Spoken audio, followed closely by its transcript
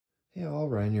Hey all,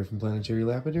 Ryan here from Planetary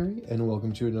Lapidary, and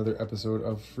welcome to another episode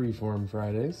of Freeform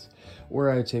Fridays, where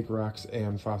I take rocks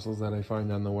and fossils that I find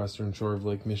on the western shore of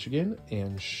Lake Michigan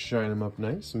and shine them up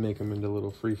nice and make them into little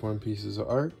freeform pieces of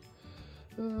art.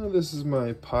 This is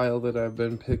my pile that I've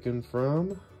been picking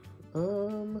from.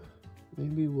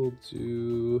 Maybe we'll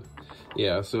do...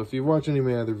 Yeah, so if you watch any of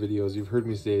my other videos, you've heard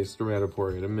me say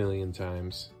Stromatoporoid a million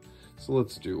times. So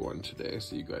let's do one today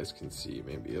so you guys can see.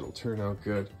 Maybe it'll turn out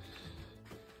good.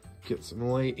 Get some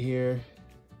light here.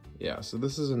 Yeah, so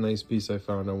this is a nice piece I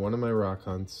found on one of my rock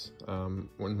hunts, in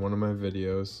one of my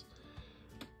videos.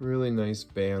 Really nice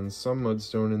bands, some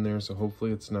mudstone in there, so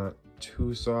hopefully it's not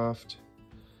too soft.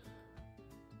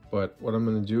 But what I'm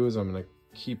gonna do is I'm gonna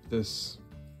keep this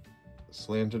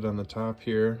slanted on the top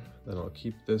here, then I'll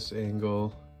keep this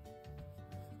angle,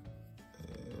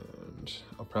 and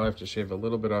I'll probably have to shave a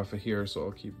little bit off of here, so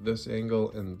I'll keep this angle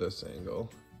and this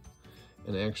angle.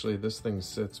 And actually this thing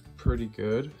sits pretty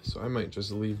good, so I might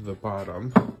just leave the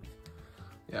bottom.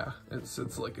 Yeah, it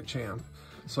sits like a champ.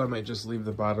 So I might just leave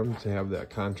the bottom to have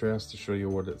that contrast to show you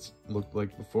what it's looked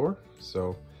like before.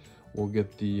 So we'll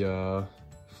get the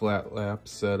flat lap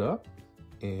set up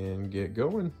and get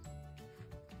going.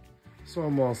 So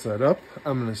I'm all set up.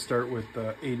 I'm gonna start with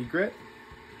 80 grit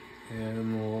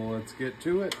and let's get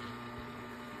to it.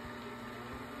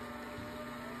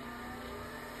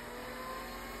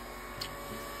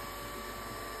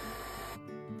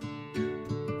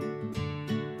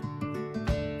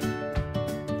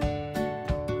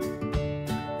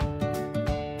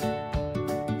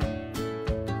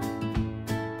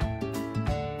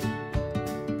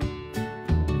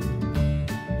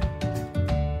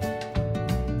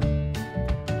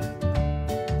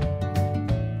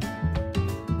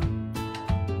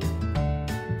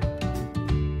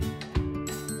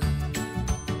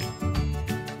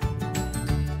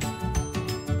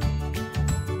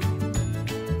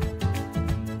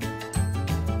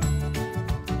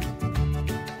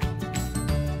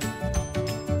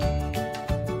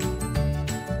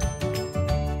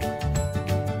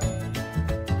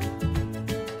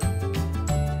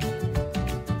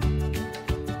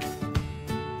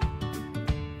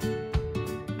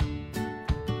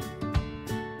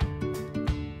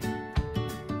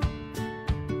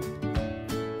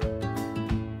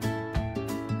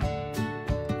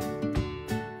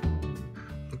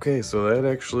 Okay, so that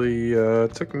actually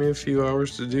took me a few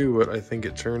hours to do, but I think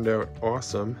it turned out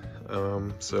awesome.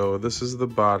 So this is the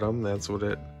bottom, that's what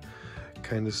it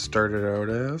kind of started out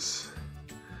as.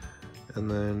 And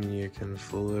then you can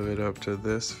flip it up to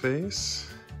this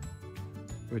face,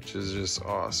 which is just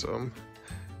awesome.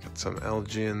 Got some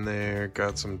algae in there,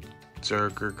 got some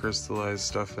darker crystallized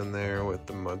stuff in there with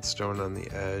the mudstone on the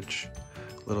edge.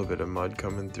 A little bit of mud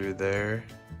coming through there.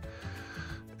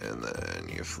 And then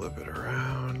you flip it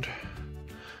around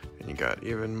and you got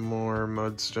even more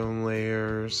mudstone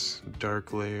layers,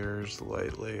 dark layers,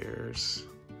 light layers,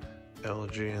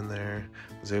 algae in there.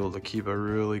 I was able to keep a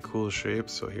really cool shape.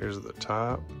 So here's the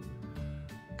top.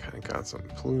 Kind of got some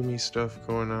plumy stuff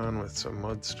going on with some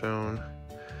mudstone.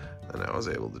 And I was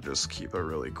able to just keep a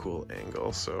really cool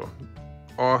angle. So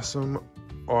awesome,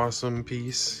 awesome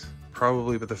piece.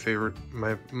 Probably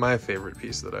my favorite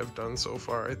piece that I've done so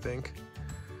far, I think.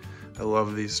 I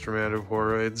love these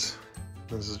Stromatoporoids.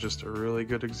 This is just a really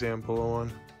good example of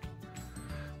one.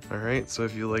 Alright, so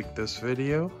if you like this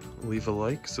video, leave a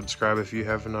like, subscribe if you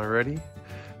haven't already.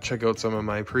 Check out some of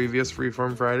my previous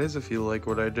Freeform Fridays if you like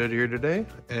what I did here today.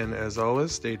 And as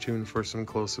always, stay tuned for some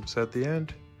close-ups at the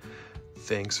end.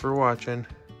 Thanks for watching.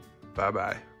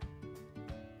 Bye-bye.